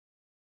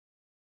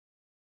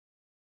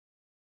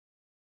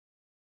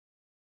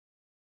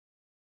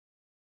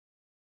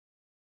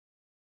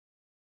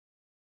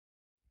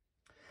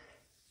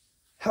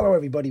Hello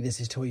everybody, this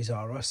is Toys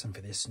R Us, and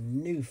for this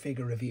new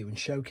figure review and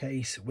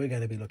showcase we're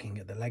going to be looking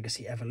at the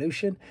Legacy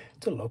Evolution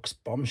Deluxe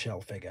Bombshell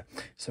figure.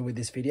 So with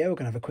this video we're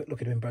going to have a quick look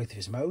at him in both of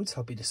his modes,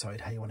 help you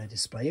decide how you want to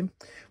display him.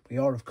 We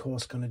are of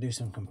course going to do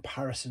some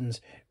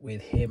comparisons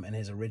with him and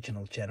his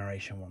original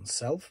Generation 1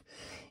 self.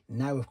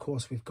 Now of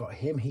course we've got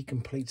him, he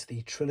completes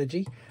the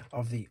trilogy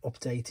of the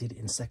updated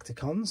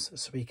Insecticons,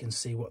 so we can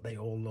see what they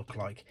all look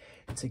like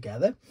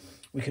together.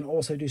 We can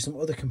also do some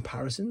other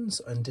comparisons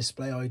and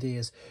display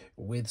ideas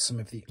with some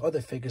of the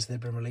other figures that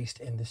have been released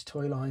in this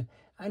toy line,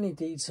 and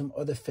indeed some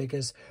other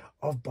figures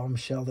of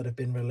Bombshell that have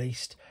been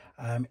released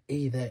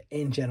either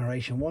in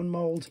Generation 1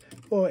 mould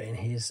or in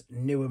his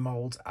newer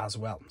molds as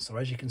well. So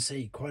as you can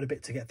see, quite a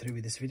bit to get through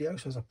with this video.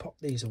 So as I pop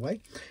these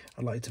away,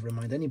 I'd like to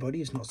remind anybody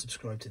who's not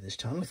subscribed to this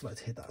channel, if you'd like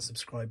to hit that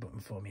subscribe button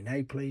for me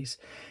now please,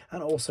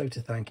 and also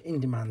to thank In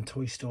Demand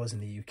Toy Stores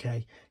in the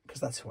UK, because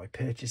that's who I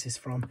purchased this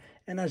from,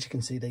 and as you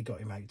can see they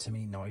got him out to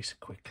me nice,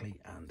 quickly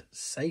and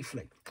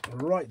safely.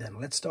 Right then,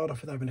 let's start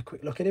off with having a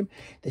quick look at him.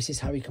 This is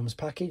how he comes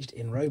packaged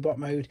in robot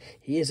mode.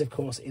 He is of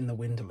course in the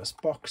windowless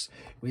box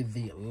with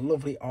the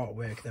lovely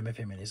artwork then of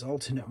him in his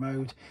alternate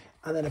mode,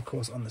 and then of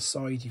course on the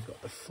side you've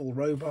got the full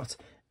robot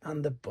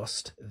and the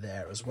bust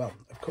there as well.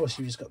 Of course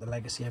you've just got the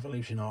Legacy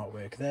Evolution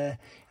artwork there,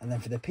 and then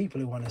for the people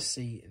who want to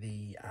see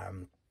the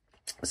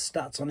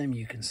stats on him,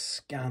 you can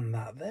scan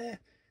that there.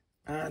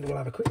 And we'll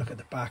have a quick look at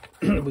the back.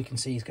 We can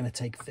see he's going to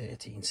take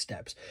 13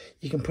 steps.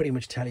 You can pretty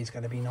much tell he's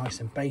going to be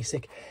nice and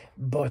basic,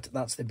 but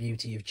that's the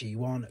beauty of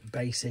G1,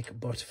 basic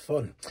but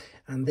fun.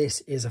 And this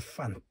is a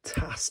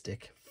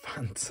fantastic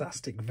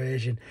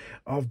version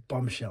of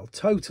Bombshell.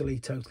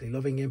 Totally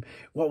loving him.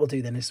 What we'll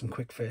do then is some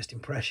quick first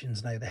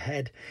impressions. Now the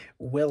head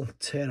will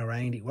turn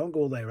around, it won't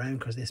go all the way around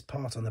because this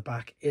part on the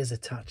back is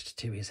attached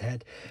to his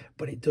head,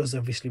 but it does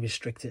obviously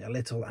restrict it a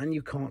little, and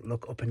you can't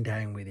look up and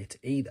down with it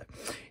either.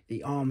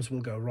 The arms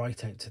will go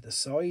right out to the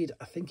side.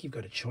 I think you've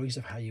got a choice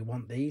of how you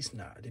want these.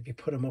 Now if you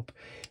put them up,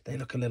 they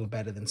look a little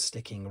better than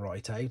sticking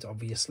right out.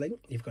 Obviously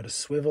you've got a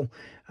swivel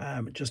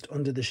just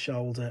under the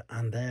shoulder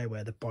and there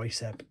where the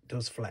bicep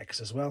does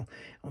flex as well.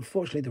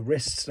 Unfortunately the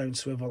wrists don't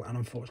swivel, and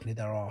unfortunately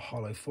there are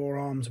hollow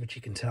forearms, which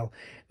you can tell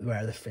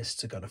where the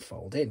fists are going to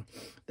fold in.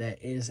 There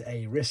is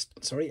a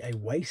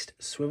waist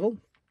swivel.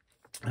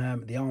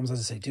 The arms, as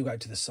I say, do go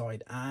out to the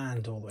side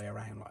and all the way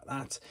around like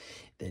that.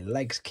 The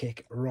legs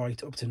kick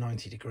right up to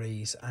 90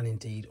 degrees and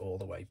indeed all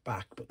the way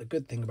back. But the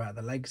good thing about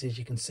the legs is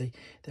you can see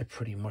they're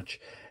pretty much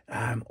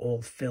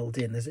all filled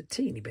in. There's a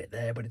teeny bit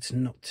there, but it's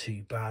not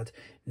too bad,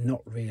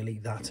 not really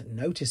that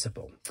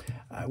noticeable.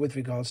 With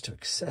regards to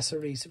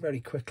accessories, very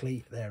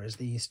quickly, there is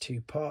these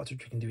two parts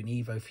which we can do an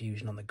Evo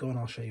fusion on the gun,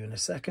 I'll show you in a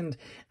second,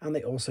 and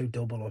they also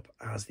double up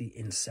as the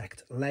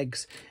insect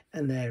legs,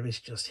 and there is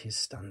just his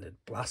standard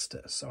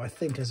blaster. So I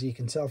think, as you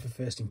can tell for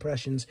first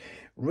impressions,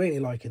 really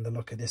liking the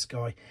look of this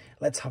guy.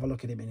 Let's have a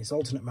look at him in his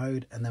alternate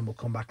mode, and then we'll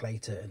come back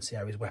later and see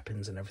how his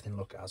weapons and everything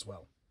look as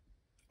well.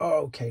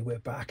 Okay, we're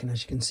back, and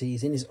as you can see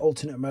he's in his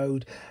alternate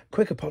mode.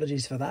 Quick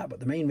apologies for that, but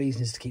the main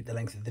reason is to keep the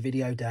length of the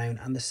video down,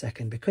 and the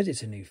second, because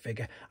it's a new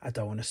figure, I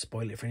don't want to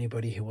spoil it for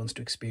anybody who wants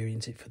to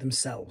experience it for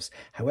themselves.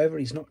 However,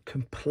 he's not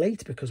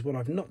complete because what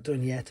I've not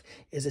done yet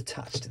is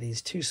attached to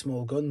these two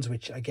small guns,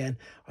 which again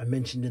I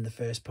mentioned in the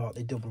first part.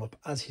 They double up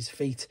as his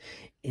feet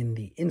in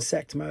the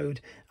insect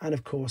mode, and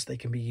of course they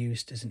can be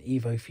used as an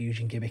Evo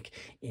fusion gimmick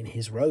in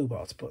his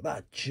robot, but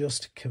that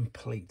just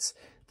completes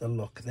the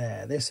look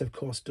there. This of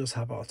course does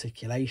have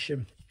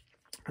articulation,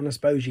 and I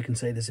suppose you can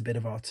say there's a bit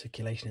of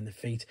articulation in the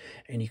feet,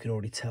 and you can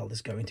already tell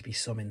there's going to be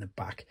some in the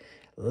back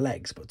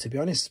legs, but to be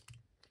honest,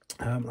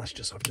 I've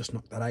just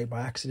knocked that out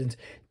by accident.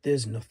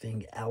 There's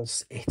nothing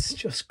else. It's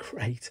just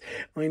great.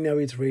 I know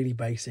it's really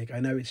basic, I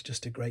know it's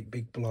just a great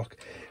big block,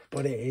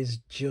 but it is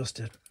just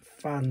a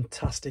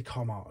fantastic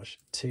homage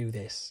to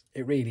this.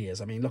 It really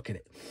is. I mean, look at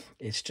it.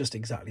 It's just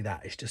exactly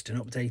that. It's just an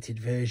updated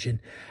version,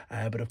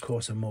 but of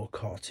course a more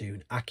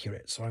cartoon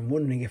accurate. So I'm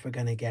wondering if we're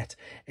going to get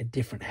a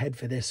different head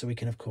for this, so we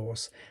can of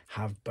course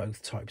have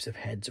both types of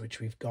heads, which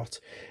we've got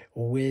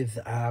with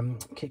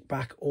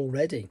kickback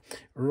already.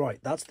 Right,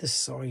 that's the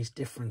size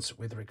difference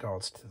with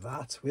regards to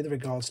that. With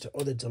regards to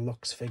other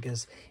deluxe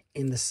figures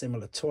in the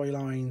similar toy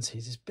lines,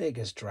 he's as big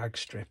as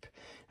Dragstrip,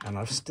 and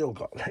I've still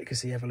got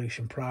Legacy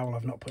Evolution Prowl.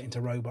 I've not put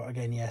into robot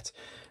again yet,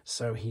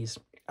 so he's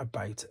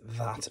about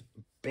that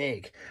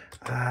big.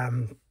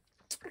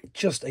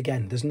 Just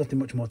again, there's nothing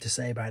much more to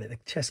say about it. The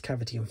chest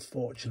cavity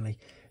unfortunately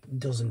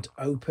doesn't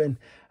open.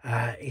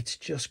 It's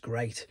just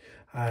great,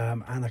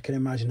 and I can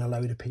imagine a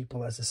load of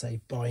people, as I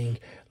say, buying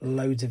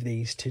loads of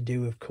these to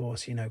do, of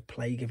course, you know,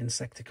 Plague of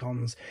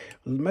Insecticons.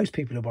 Most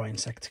people who buy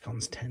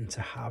Insecticons tend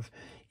to have,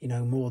 you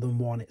know, more than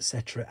one,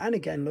 etc. And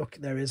again, look,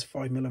 there is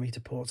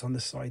 5mm ports on the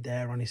side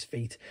there on his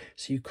feet,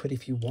 so you could,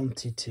 if you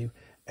wanted to,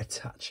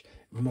 attach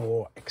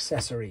more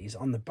accessories.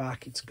 On the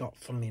back it's got,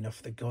 funnily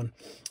enough, the gun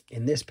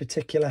in this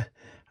particular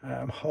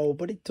hole,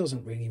 but it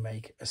doesn't really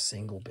make a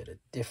single bit of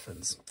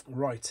difference.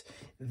 Right,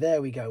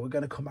 there we go. We're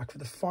going to come back for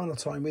the final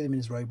time with him in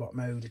his robot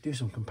mode, do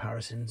some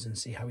comparisons and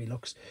see how he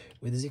looks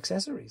with his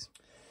accessories.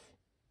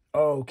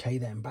 Okay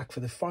then, back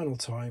for the final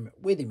time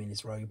with him in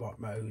his robot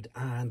mode,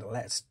 and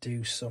let's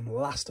do some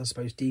last, I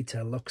suppose,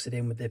 detail looks at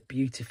him with the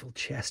beautiful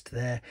chest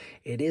there.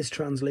 It is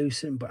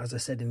translucent, but as I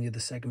said in the other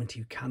segment,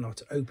 you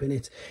cannot open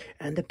it,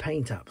 and the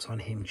paint apps on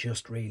him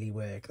just really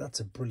work.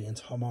 That's a brilliant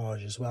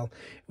homage as well,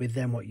 with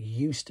them what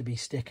used to be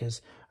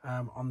stickers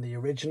on the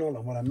original.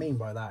 And what I mean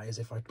by that is,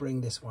 if I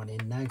bring this one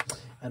in now,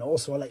 and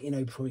also I'll let you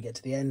know before we get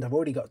to the end, I've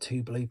already got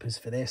 2 bloopers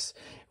for this.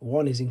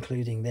 One is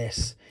including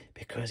this,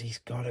 because he's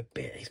got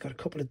a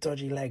couple of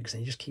dodgy legs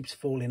and he just keeps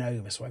falling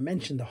over. So I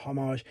mentioned the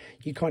homage.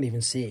 You can't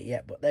even see it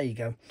yet, but there you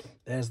go.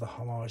 There's the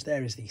homage.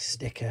 There is the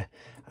sticker.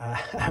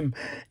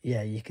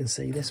 Yeah, you can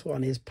see this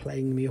one is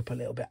playing me up a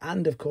little bit.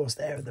 And of course,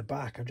 there at the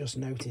back, I've just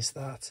noticed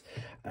that.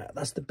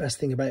 That's the best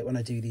thing about when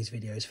I do these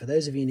videos. For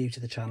those of you new to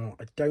the channel,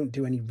 I don't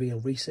do any real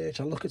research.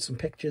 I look at some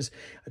pictures,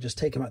 I just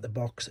take them out the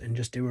box and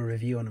just do a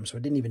review on them. So I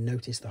didn't even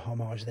notice the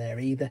homage there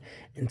either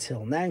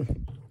until now.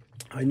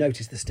 I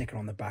noticed the sticker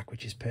on the back,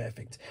 which is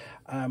perfect.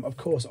 Of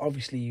course,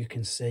 obviously you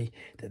can see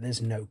that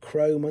there's no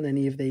chrome on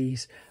any of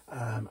these,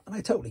 and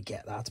I totally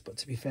get that, but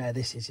to be fair,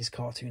 this is his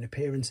cartoon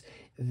appearance.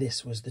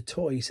 This was the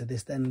toy, so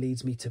this then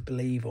leads me to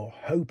believe or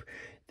hope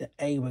that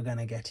we're going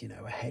to get, you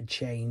know, a head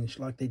change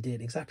like they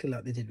did, exactly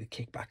like they did with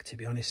Kickback, to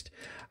be honest.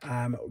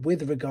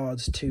 With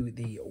regards to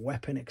the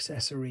weapon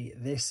accessory,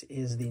 this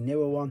is the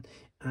newer one,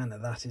 and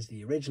that is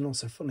the original.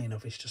 So funnily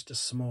enough, it's just a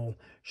small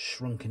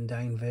shrunken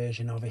down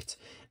version of it,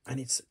 and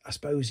it's, I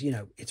suppose, you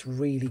know, it's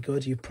really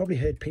good. You've probably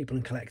heard people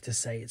and collectors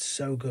say it's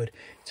so good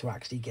to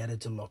actually get a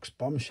deluxe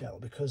bombshell,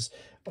 because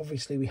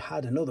obviously we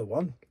had another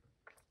one,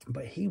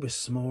 but he was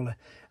smaller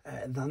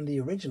than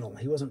the original.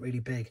 He wasn't really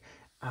big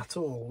at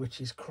all,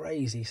 which is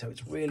crazy. So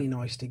it's really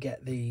nice to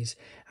get these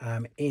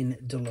in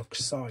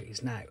deluxe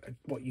size. Now,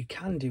 what you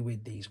can do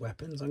with these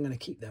weapons, I'm going to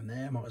keep them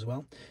there, might as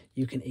well.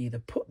 You can either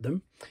put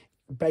them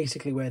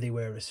basically where they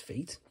were as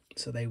feet,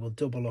 so they will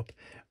double up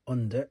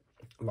under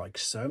like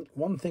so.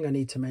 One thing I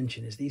need to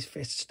mention is these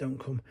fists don't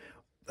come,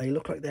 they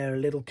look like they're a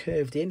little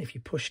curved in. If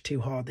you push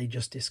too hard, they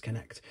just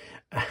disconnect,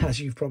 as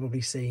you've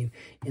probably seen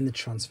in the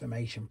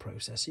transformation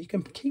process. So you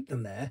can keep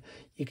them there.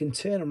 You can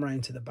turn them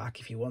around to the back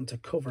if you want to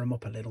cover them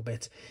up a little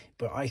bit.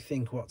 But I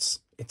think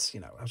it's, you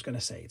know, I was going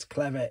to say it's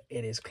clever.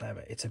 It is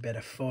clever. It's a bit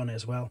of fun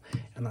as well.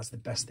 And that's the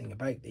best thing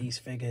about these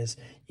figures.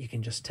 You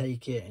can just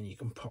take it and you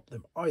can pop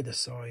them either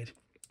side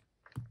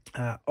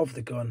of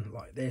the gun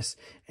like this,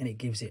 and it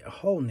gives it a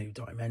whole new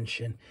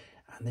dimension.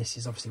 And this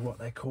is obviously what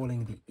they're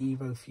calling the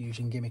Evo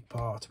Fusion gimmick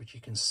part, which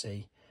you can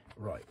see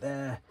right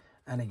there.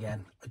 And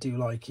again, I do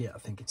like it. I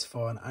think it's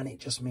fun, and it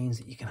just means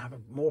that you can have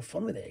more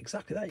fun with it.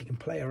 Exactly that. You can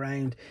play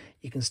around.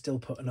 You can still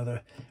put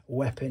another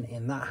weapon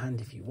in that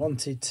hand if you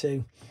wanted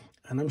to.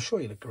 And I'm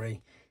sure you'll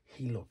agree,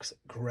 he looks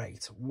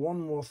great.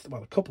 One more,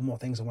 well, a couple more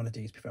things I want to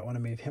do is before I want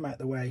to move him out of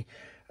the way.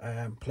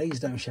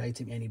 Please don't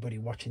shout at me, anybody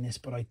watching this,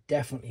 but I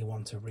definitely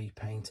want to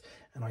repaint,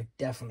 and I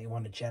definitely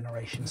want a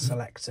generation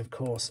selects, of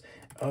course,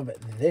 of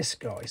this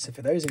guy. So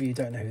for those of you who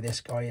don't know who this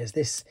guy is,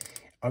 this,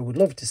 I would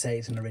love to say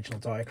it's an original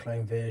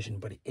Diaclone version,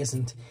 but it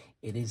isn't.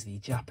 It is the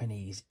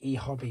Japanese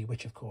e-hobby,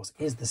 which of course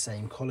is the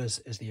same colours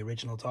as the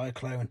original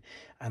Diaclone,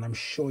 and I'm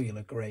sure you'll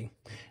agree,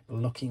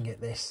 looking at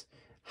this,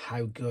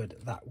 how good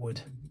that would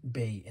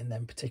be in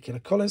them particular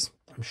colours.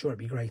 I'm sure it'd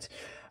be great.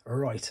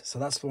 Right, so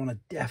that's the one I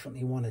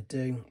definitely want to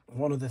do.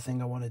 One other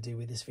thing I want to do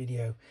with this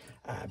video,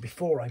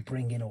 before I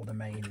bring in all the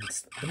main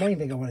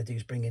thing I want to do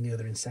is bring in the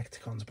other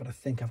Insecticons, but I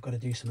think I've got to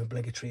do some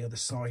obligatory other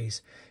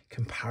size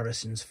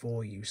comparisons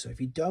for you. So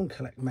if you don't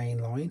collect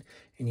mainline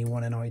and you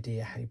want an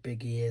idea how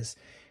big he is,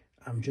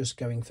 I'm just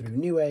going through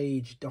New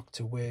Age,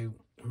 Doctor Wu,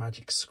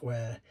 Magic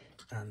Square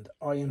and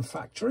Iron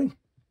Factory.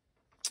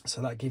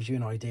 So that gives you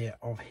an idea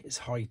of his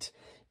height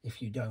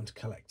if you don't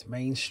collect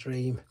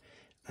mainstream.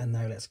 And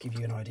now let's give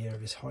you an idea of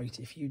his height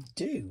if you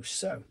do.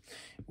 So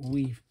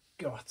we've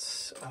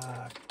got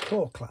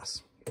core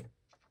class.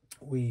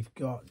 We've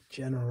got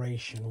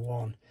Generation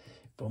 1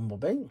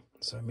 Bumblebee.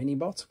 So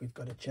Minibot. We've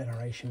got a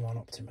Generation 1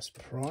 Optimus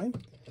Prime.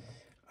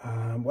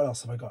 What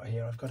else have I got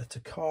here? I've got a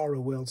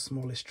Takara, World's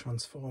Smallest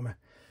Transformer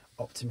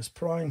Optimus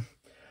Prime.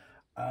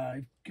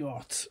 I've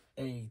got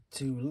a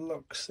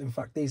Deluxe. In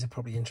fact, these are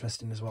probably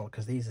interesting as well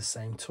because these are the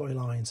same toy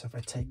line. So if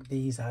I take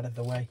these out of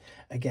the way,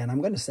 again,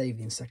 I'm going to save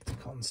the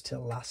Insecticons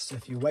till last. So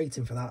if you're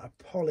waiting for that,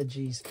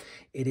 apologies.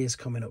 It is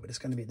coming up, but it's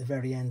going to be at the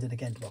very end. And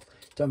again, well,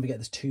 don't forget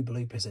there's 2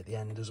 bloopers at the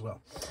end as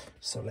well.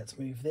 So let's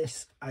move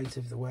this out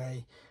of the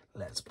way.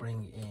 Let's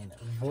bring in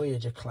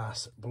Voyager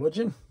class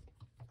Bludgeon.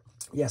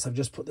 Yes, I've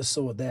just put the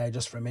sword there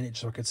just for a minute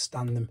so I could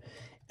stand them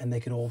and they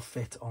could all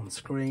fit on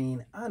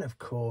screen. And of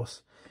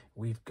course,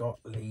 we've got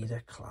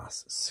Leader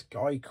class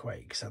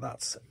Skyquake. So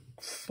that's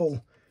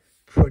full,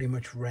 pretty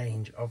much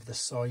range of the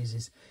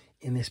sizes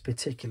in this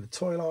particular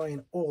toy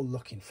line, all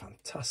looking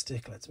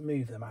fantastic. Let's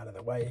move them out of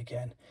the way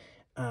again.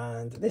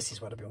 And this is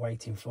what I've been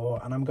waiting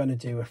for. And I'm going to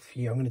do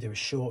a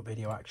short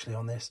video actually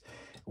on this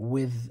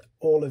with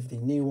all of the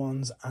new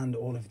ones and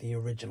all of the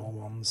original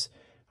ones,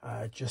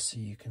 just so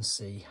you can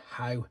see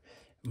how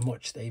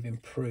much they've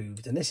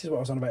improved. And this is what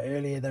I was on about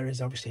earlier. There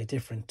is obviously a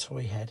different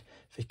toy head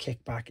for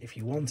Kickback if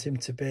you want him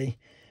to be.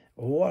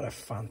 What a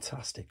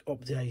fantastic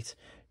update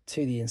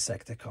to the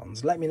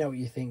Insecticons. Let me know what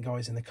you think,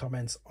 guys, in the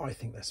comments. I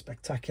think they're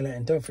spectacular.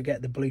 And don't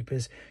forget the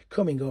bloopers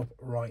coming up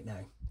right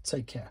now.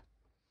 Take care.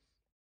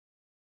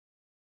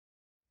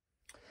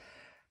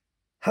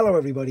 Hello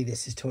everybody,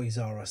 this is Toys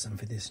R Us, and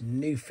for this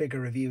new figure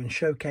review and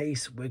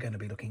showcase, we're going to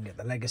be looking at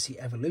the Legacy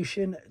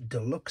Evolution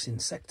Deluxe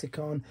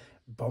Insecticon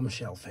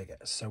bombshell figure.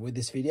 So with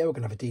this video, we're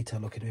going to have a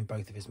detailed look at him in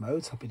both of his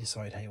modes, help you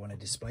decide how you want to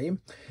display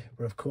him.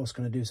 We're of course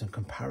going to do some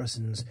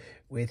comparisons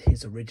with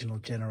his original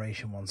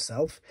Generation 1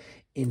 self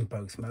in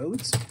both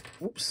modes.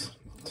 Oops,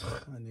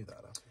 I knew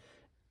that.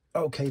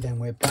 Okay, then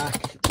we're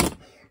back.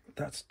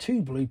 That's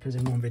 2 bloopers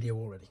in one video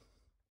already.